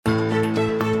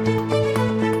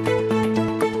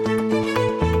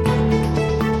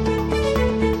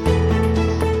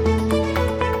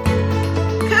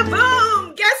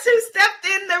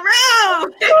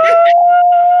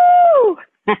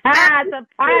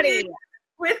party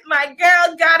with my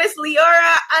girl, Goddess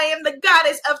Leora. I am the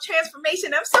goddess of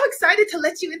transformation. I'm so excited to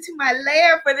let you into my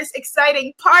lair for this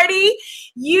exciting party.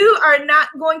 You are not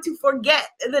going to forget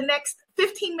the next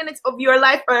 15 minutes of your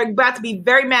life are about to be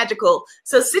very magical.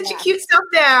 So sit your cute self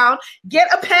down,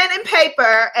 get a pen and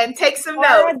paper, and take some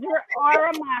notes. Or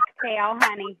a mocktail,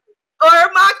 honey. Or a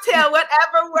mocktail,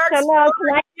 whatever works for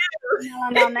you.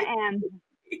 On the end.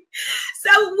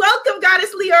 So welcome,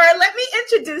 Goddess Leora. Let me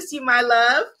introduce you, my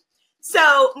love.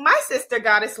 So my sister,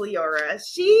 Goddess Leora,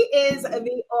 she is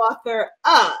the author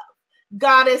of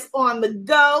Goddess on the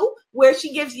Go, where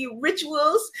she gives you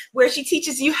rituals, where she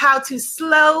teaches you how to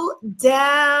slow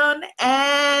down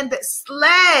and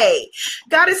slay.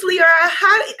 Goddess Leora,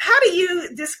 how do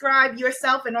you describe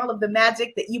yourself and all of the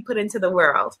magic that you put into the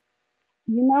world?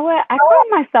 You know what? I call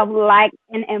myself like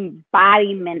an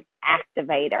embodiment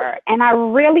activator, and I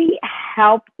really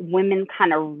help women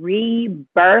kind of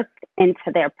rebirth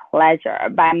into their pleasure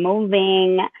by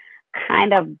moving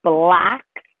kind of blocks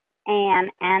and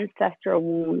ancestral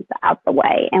wounds out the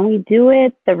way. And we do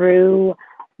it through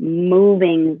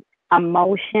moving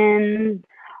emotions,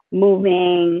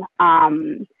 moving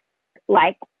the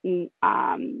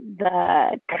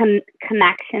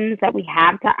connections that we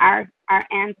have to our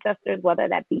ancestors, whether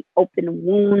that be open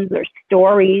wounds or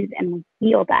stories, and we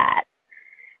heal that.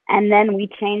 And then we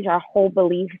change our whole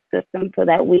belief system so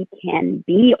that we can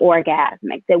be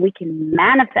orgasmic, that we can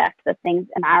manifest the things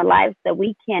in our lives, that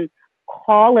we can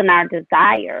call in our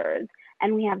desires,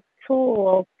 and we have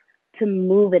tools to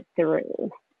move it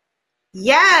through.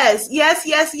 Yes,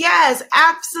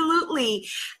 absolutely.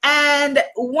 And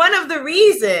one of the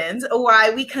reasons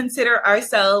why we consider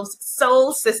ourselves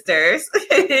soul sisters,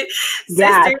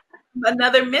 sisters,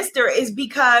 another mister, is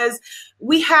because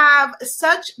we have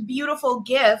such beautiful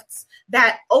gifts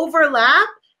that overlap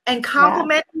and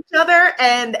complement each other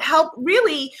and help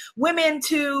really women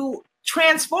to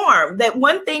transform. That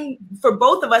one thing for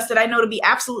both of us that I know to be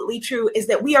absolutely true is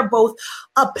that we are both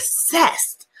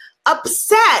obsessed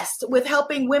with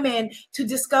helping women to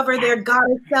discover their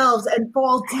goddess selves and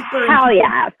fall deeper into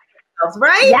themselves,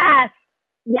 right?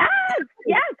 Yes.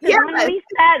 When we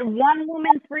set one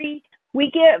woman free,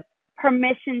 we give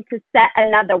permission to set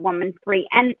another woman free.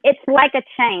 And it's like a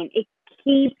chain. It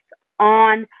keeps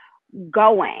on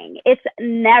going. It's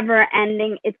never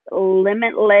ending. It's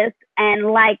limitless.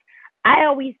 And like I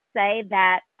always say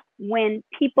that when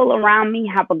people around me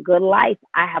have a good life,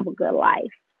 I have a good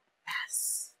life.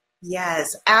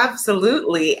 Yes,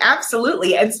 absolutely.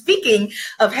 And speaking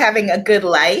of having a good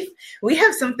life, we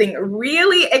have something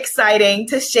really exciting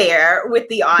to share with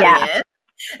the audience.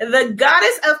 The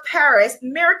Goddess of Paris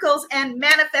Miracles and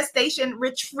Manifestation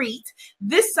Retreat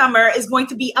this summer is going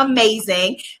to be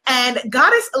amazing. And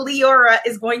Goddess Leora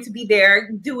is going to be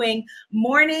there doing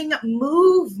morning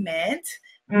movement,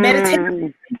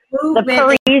 meditation movement.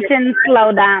 The Parisian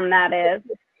slow down, that is.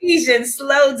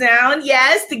 Slow down,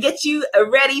 yes, to get you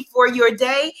ready for your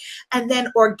day, and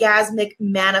then orgasmic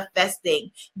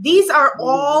manifesting. These are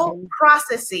all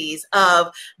processes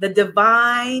of the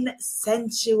divine,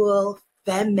 sensual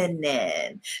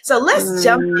feminine. So let's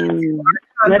jump into our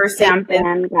conversation.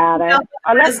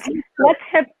 Let's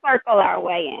hip circle our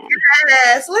way in.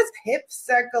 Yes, let's hip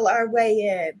circle our way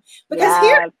in. Because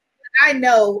here I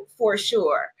know for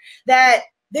sure that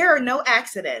there are no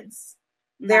accidents.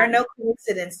 There are no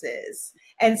coincidences.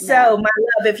 And so, my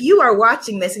love, if you are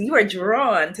watching this and you are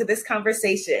drawn to this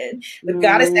conversation with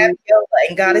Goddess Abiola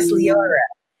and Goddess Leora,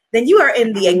 then you are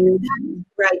in the exact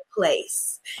right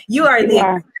place. You are in the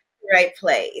exact right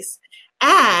place.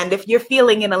 And if you're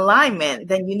feeling in alignment,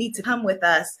 then you need to come with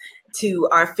us to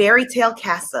our fairy tale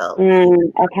castle.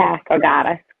 A castle,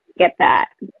 goddess. Get that.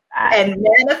 And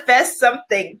manifest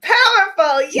something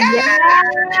powerful. Yes.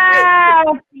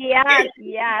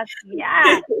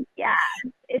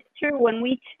 It's true. When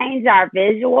we change our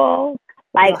visuals,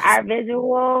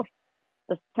 the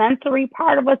sensory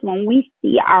part of us, when we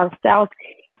see ourselves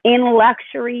in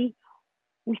luxury,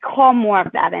 we call more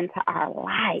of that into our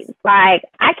lives. Like,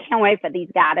 I can't wait for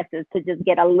these goddesses to just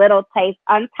get a little taste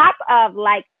on top of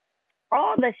like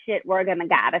all the shit we're gonna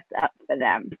goddess up for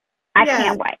them. I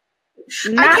can't wait.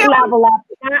 Not level up.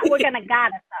 We're gonna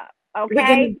goddess up.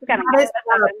 Okay? We're gonna goddess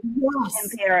up in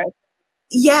Paris.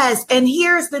 Yes. And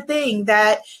here's the thing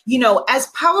that, you know, as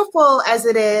powerful as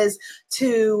it is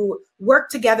to work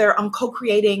together on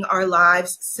co-creating our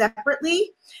lives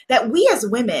separately, that we as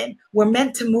women were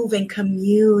meant to move in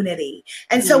community.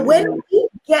 And so when we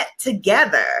get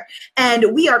together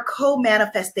and we are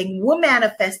co-manifesting, we're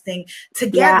manifesting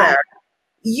together,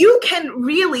 you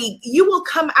will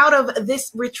come out of this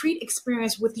retreat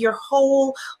experience with your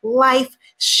whole life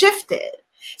shifted.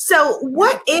 So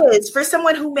what is, for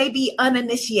someone who may be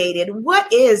uninitiated,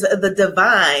 what is the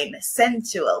divine,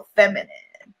 sensual, feminine?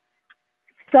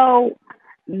 So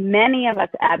many of us,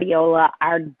 Abiola,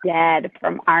 are dead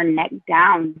from our neck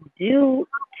down due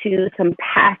to some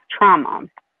past trauma.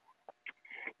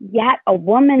 Yet a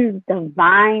woman's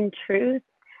divine truth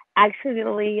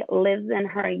actually lives in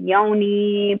her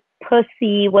yoni,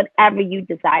 pussy, whatever you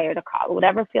desire to call it,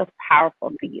 whatever feels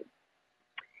powerful for you.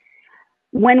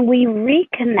 When we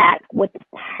reconnect with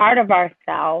part of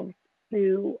ourselves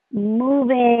through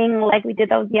moving, like we did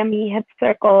those yummy hip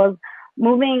circles,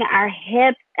 moving our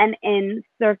hips and in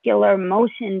circular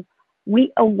motion,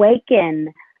 we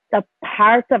awaken the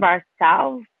parts of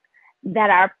ourselves that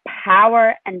our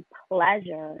power and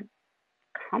pleasure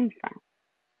come from.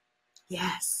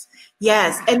 Yes.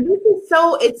 Yes. And this is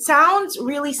so, it sounds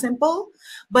really simple,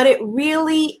 but it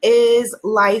really is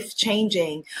life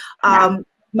changing.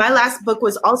 My last book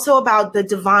was also about the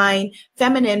divine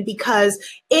feminine, because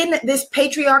in this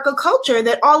patriarchal culture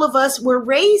that all of us were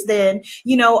raised in,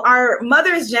 you know, our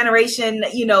mother's generation,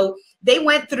 you know, they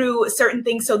went through certain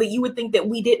things so that you would think that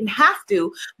we didn't have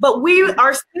to, but we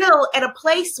are still at a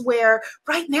place where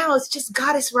right now it's just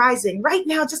goddess rising, right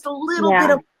now, just a little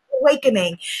bit of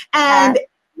awakening. And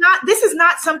this is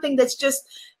not something that's just,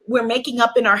 we're making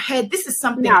up in our head. This is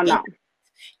something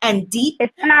and deep.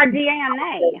 It's in our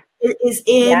DNA. It is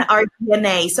in our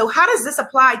DNA. So how does this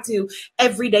apply to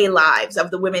everyday lives of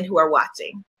the women who are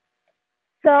watching?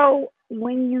 So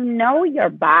when you know your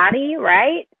body,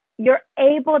 right, you're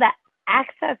able to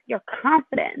access your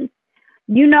confidence.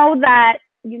 You know that,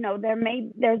 you know,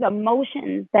 there's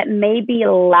emotions that may be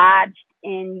lodged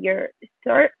in your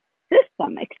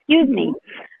system,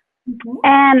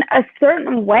 and a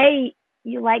certain way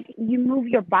you move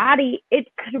your body, it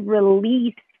could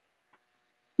release,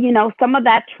 you know, some of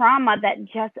that trauma that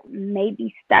just may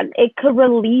be stuck. It could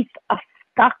release a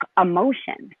stuck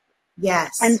emotion.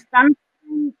 Yes. And sometimes,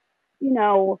 you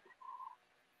know,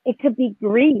 it could be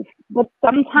grief, but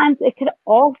sometimes it could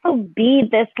also be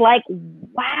this like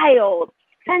wild,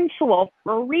 sensual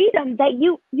freedom that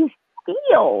you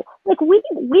feel. Like we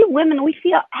women, we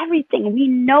feel everything. We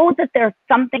know that there's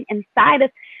something inside us,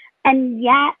 and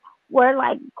yet we're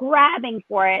like grabbing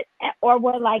for it, or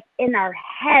we're like in our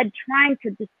head trying to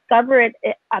discover it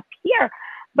up here.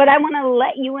 But I want to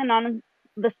let you in on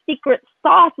the secret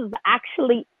sauce is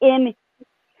actually in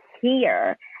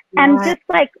here. And just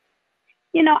like,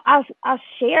 you know, I'll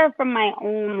share from my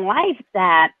own life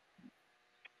that,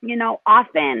 you know,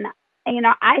 often, you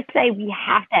know, I say we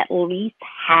have to at least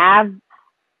have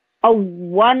a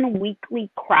 1 weekly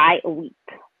cry a week.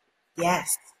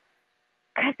 Yes.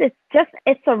 Because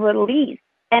it's a release.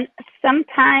 And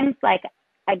sometimes, like,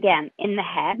 again, in the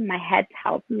head, my head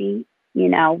tells me, you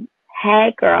know,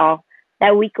 hey, girl,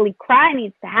 that weekly cry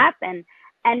needs to happen.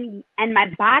 And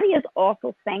my body is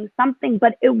also saying something,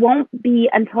 but it won't be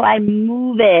until I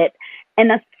move it in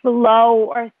a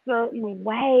slow or certain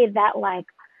way that, like,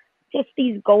 just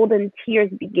these golden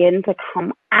tears begin to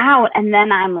come out. And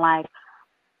then I'm like,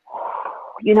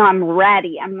 you know, I'm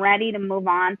ready to move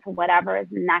on to whatever is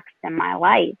next in my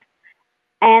life.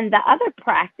 And the other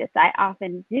practice I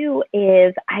often do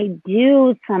is I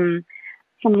do some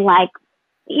like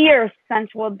fierce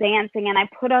sensual dancing, and I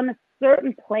put on a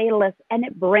certain playlist, and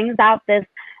it brings out this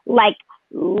like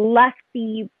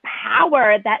lusty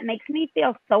power that makes me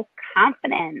feel so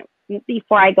confident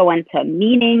before I go into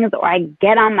meetings, or I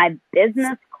get on my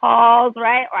business calls,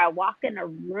 right? Or I walk in a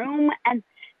room. And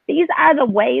these are the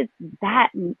ways that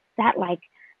like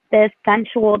this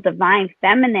sensual divine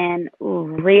feminine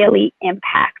really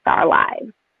impacts our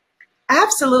lives.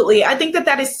 Absolutely. I think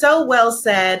that is so well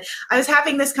said. I was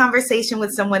having this conversation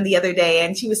with someone the other day,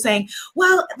 and she was saying,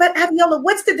 well, but Abiola,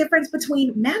 what's the difference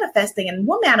between manifesting and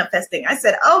manifesting? I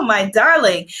said, oh, my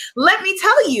darling, let me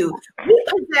tell you, we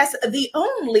possess the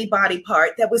only body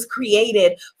part that was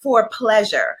created for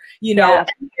pleasure. You know, and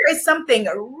there is something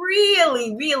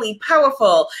really, really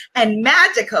powerful and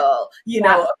magical, you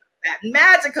know,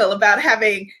 magical about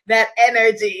having that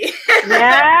energy.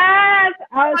 Yes,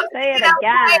 I'll say it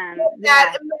again.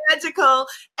 That magical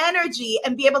energy,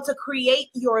 and be able to create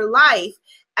your life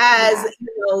as you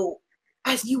know,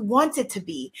 as you want it to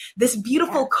be. This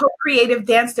beautiful co-creative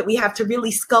dance that we have to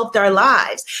really sculpt our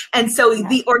lives. And so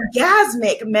the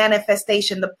orgasmic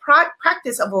manifestation, the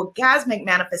practice of orgasmic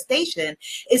manifestation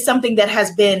is something that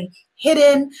has been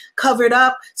hidden, covered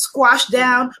up, squashed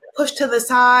down, pushed to the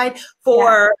side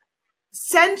for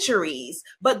centuries,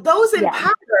 but those in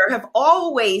power have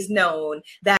always known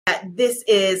that this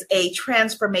is a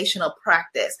transformational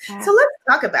practice. So let's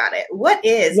talk about it. What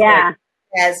is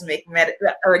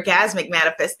orgasmic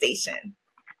manifestation?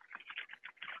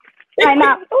 I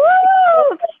know.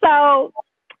 Ooh, so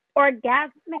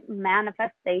orgasmic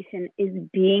manifestation is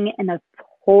being in a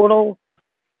total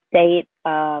state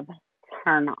of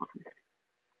turn on.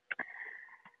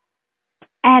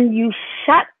 And you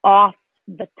shut off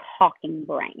the talking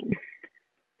brain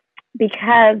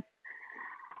because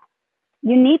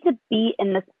you need to be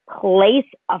in this place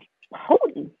of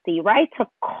potency, right? To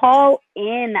call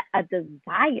in a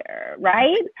desire,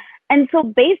 right? And so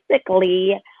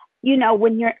basically, you know,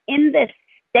 when you're in this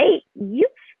state, you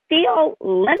feel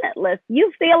limitless.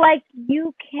 You feel like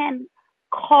you can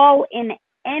call in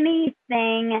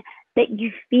anything that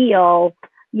you feel,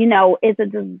 you know, is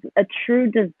a true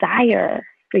desire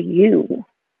for you.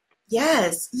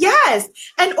 Yes, yes.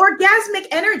 And orgasmic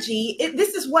energy,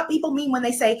 this is what people mean when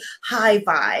they say high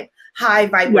vibe, high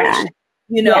vibration. Yeah.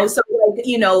 You know, so like,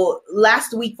 you know,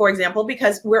 last week, for example,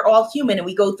 because we're all human and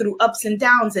we go through ups and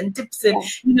downs and dips and,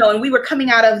 you know, and we were coming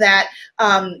out of that,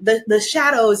 the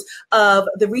shadows of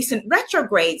the recent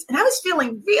retrogrades. And I was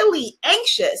feeling really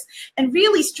anxious and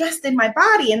really stressed in my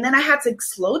body. And then I had to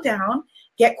slow down,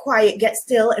 get quiet, get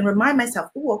still, and remind myself,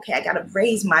 oh, okay, I got to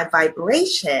raise my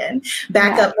vibration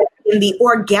back up in the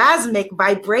orgasmic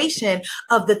vibration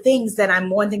of the things that I'm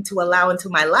wanting to allow into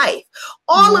my life.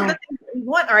 All of the things that we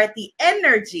want are at the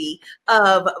energy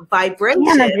of vibration.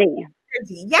 Energy.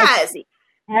 Yes.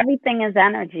 Everything is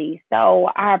energy. So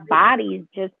our bodies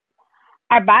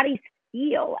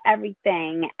feel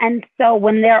everything. And so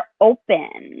when they're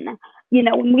open, you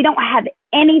know, we don't have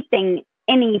anything,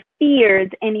 any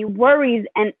fears, any worries,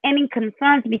 and any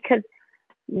concerns, because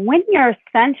when you're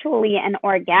sensually and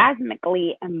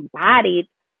orgasmically embodied,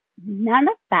 none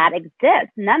of that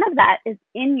exists. None of that is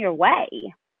in your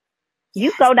way.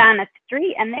 You go down the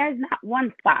street and there's not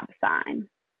one stop sign.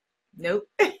 Nope.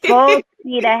 Full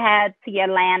speed ahead to your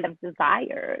land of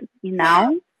desires, you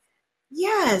know?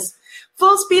 Yes.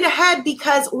 Full speed ahead,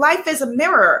 because life is a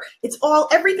mirror. It's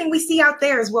everything we see out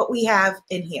there is what we have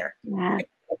in here. Yeah.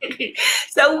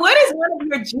 So what is one of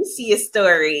your juiciest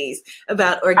stories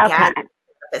about orgasm?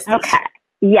 Okay.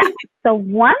 Yeah. So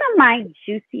one of my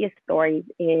juiciest stories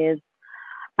is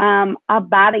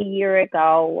about a year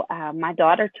ago, my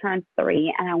daughter turned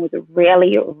 3 and I was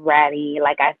really ready.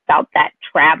 Like I felt that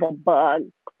travel bug,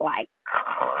 like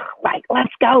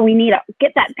let's go. We need to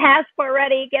get that passport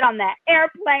ready, get on that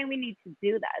airplane. We need to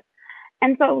do this.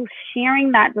 And so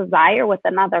sharing that desire with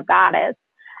another goddess.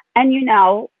 And, you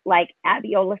know, like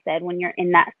Abiola said, when you're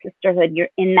in that sisterhood, you're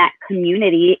in that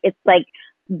community, it's like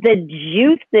the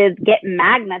juices get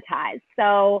magnetized.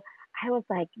 So I was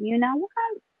like, you know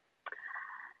what?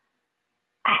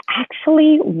 I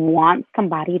actually want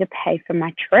somebody to pay for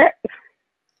my trip.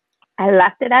 I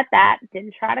left it at that.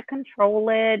 Didn't try to control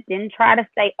it. Didn't try to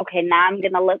say, okay, now I'm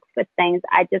going to look for things.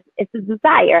 It's a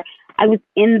desire. I was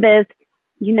in this,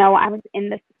 you know, I was in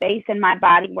this space in my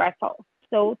body where I felt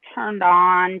so turned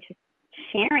on, just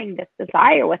sharing this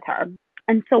desire with her.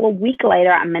 And so a week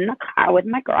later, I'm in the car with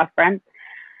my girlfriend,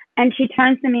 and she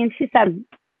turns to me and she said,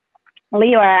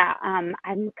 Leora,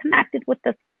 I'm connected with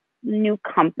this new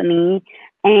company,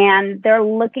 and they're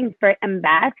looking for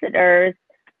ambassadors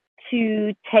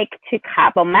to take to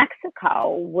Cabo,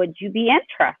 Mexico. Would you be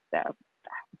interested? I was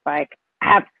like,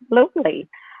 absolutely.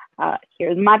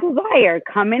 Here's my desire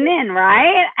coming in,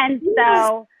 right? And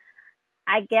so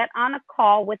I get on a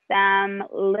call with them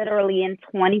literally in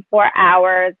 24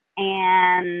 hours,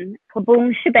 and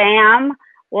kaboom, shabam,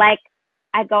 like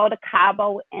I go to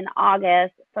Cabo in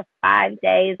August for 5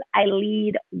 days. I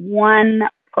lead one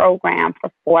program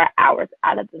for 4 hours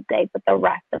out of the day, but the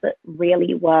rest of it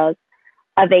really was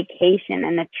a vacation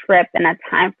and a trip and a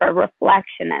time for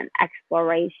reflection and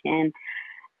exploration.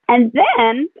 And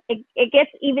then it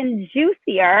gets even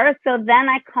juicier. So then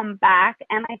I come back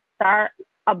and I start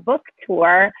a book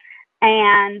tour.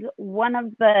 And one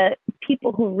of the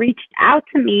people who reached out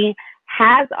to me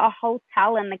has a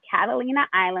hotel in the Catalina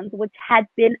Islands, which had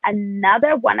been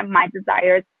another one of my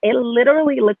desires. It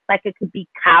literally looks like it could be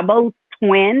Cabo's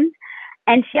twin.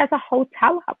 And she has a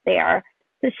hotel up there.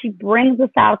 So she brings us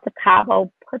out to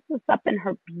Cabo, puts us up in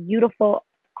her beautiful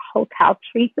hotel,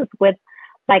 treats us with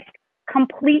like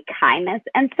complete kindness.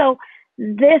 And so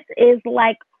this is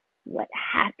like what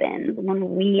happens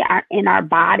when we are in our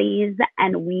bodies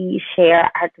and we share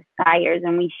our desires,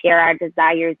 and we share our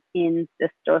desires in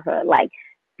sisterhood. Like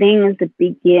things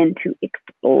begin to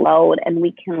explode, and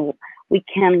we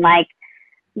can like,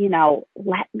 you know,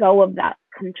 let go of that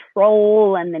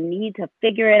control and the need to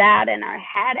figure it out in our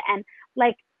head. And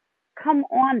like, come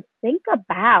on, think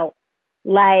about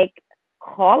like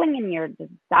calling in your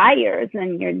desires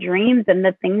and your dreams and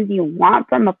the things you want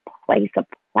from a place of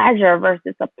pleasure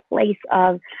versus a place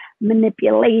of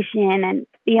manipulation and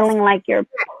feeling like you're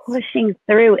pushing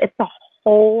through. It's a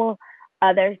whole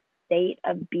other state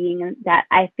of being that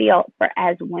I feel for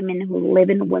as women who live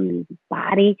in a women's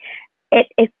body.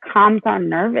 It calms our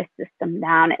nervous system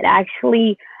down. It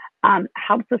actually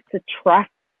helps us to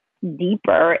trust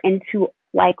deeper into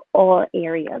like all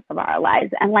areas of our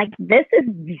lives. And like, this is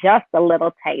just a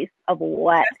little taste of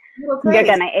what you're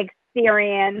going to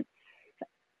experience.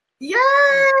 Yes.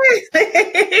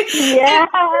 Yeah.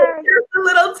 Just a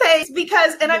little taste,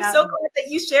 because, and I'm so glad that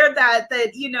you shared that,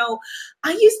 you know,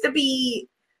 I used to be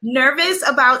nervous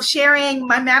about sharing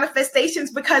my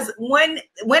manifestations, because when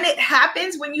it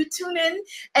happens, when you tune in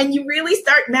and you really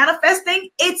start manifesting,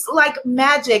 it's like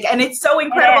magic and it's so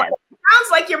incredible. It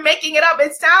sounds like you're making it up.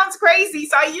 It sounds crazy.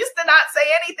 So I used to not say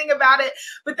anything about it,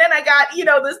 but then I got, you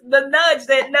know, the nudge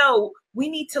that no, we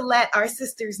need to let our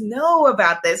sisters know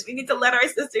about this. We need to let our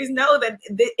sisters know that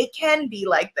it can be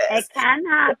like this. It can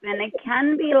happen. It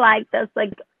can be like this.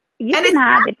 Like, you and can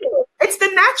have it. It's the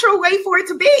natural way for it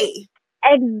to be.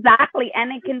 Exactly.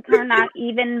 And it can turn out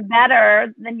even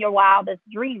better than your wildest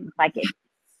dreams. Like,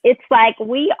 it's like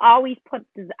I always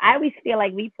feel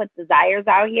like we put desires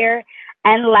out here,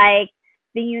 and like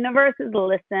the universe is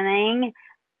listening,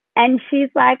 and she's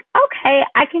like, okay,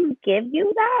 I can give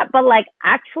you that, but like,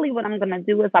 actually what I'm going to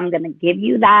do is I'm going to give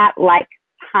you that like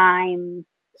times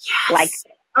like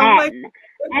 10.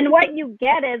 And what you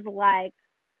get is like,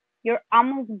 you're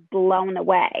almost blown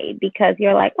away, because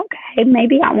you're like, okay,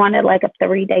 maybe I wanted like a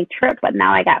 3-day trip, but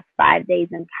now I got 5 days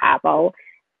in Cabo.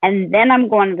 And then I'm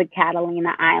going to the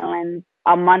Catalina Islands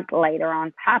a month later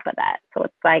on top of that. So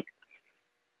it's like,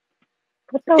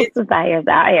 put those desires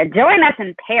out here. Join us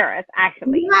in Paris,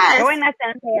 actually. Yes. Join us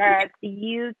in Paris.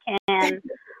 You can,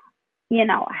 you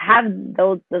know, have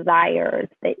those desires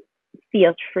that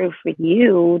feel true for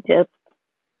you. Just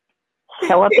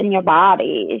show up in your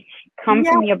body. Come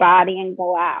from your body and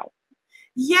go out.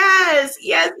 Yes.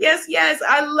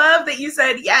 I love that you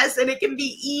said yes, and it can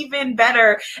be even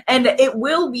better, and it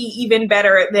will be even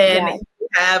better than you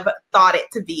have thought it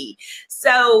to be.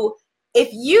 So if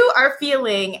you are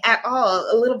feeling at all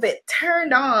a little bit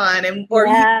turned on,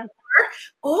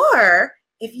 or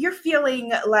if you're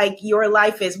feeling like your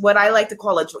life is what I like to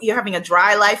call you're having a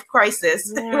dry life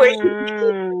crisis,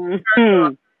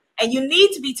 and you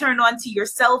need to be turned on to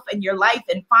yourself and your life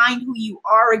and find who you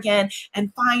are again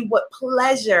and find what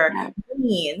pleasure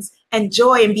means and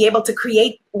joy, and be able to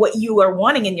create what you are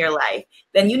wanting in your life,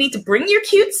 then you need to bring your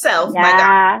cute self, my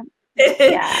God.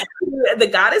 The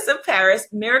Goddess of Paris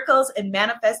Miracles and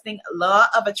Manifesting Law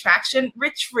of Attraction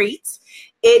Retreat.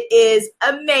 It is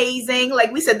amazing.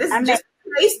 Like we said, this is just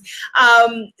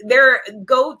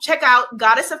go check out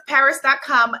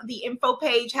goddessofparis.com. The info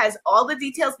page has all the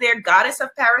details there.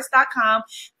 Goddessofparis.com.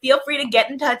 Feel free to get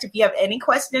in touch if you have any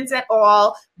questions at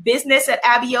all.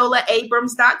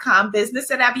 business@abiolaabrams.com.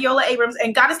 business@abiolaabrams.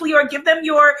 And Goddess Leora, give them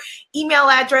your email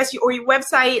address or your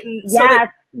website. And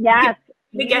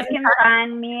you can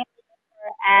find me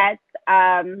at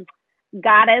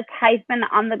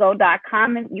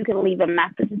goddess-onthego.com, and you can leave a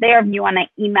message there if you want to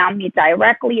email me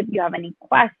directly if you have any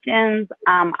questions.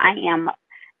 I am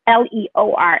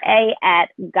Leora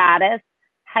at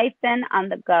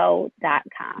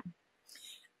goddess-onthego.com.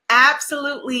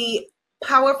 Absolutely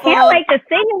powerful. Can't wait to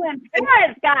see you in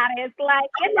Paris, Goddess. Like,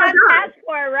 get your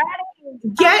passport ready.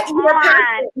 Get your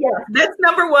passport. Yeah, that's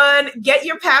number one. Get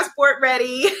your passport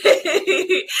ready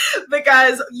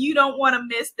because you don't want to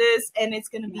miss this, and it's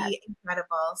going to be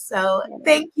incredible. So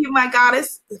thank you, my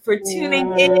Goddess, for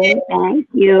tuning in. Thank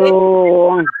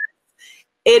you.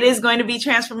 It is going to be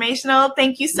transformational.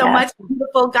 Thank you so much,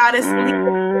 beautiful Goddess.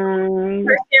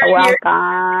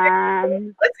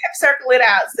 Welcome. Let's hip circle it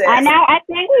out, sis. I know. I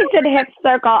think we should hip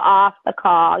circle off the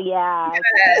call. Yes. And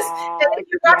if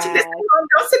you're watching this at home,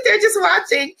 don't sit there just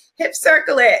watching. Hip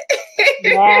circle it.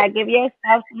 Give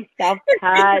yourself some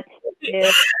self-touch.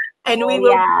 And we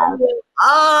will give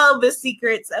all the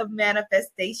secrets of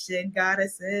manifestation,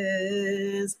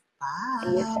 goddesses. Bye.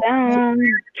 See you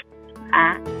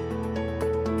soon.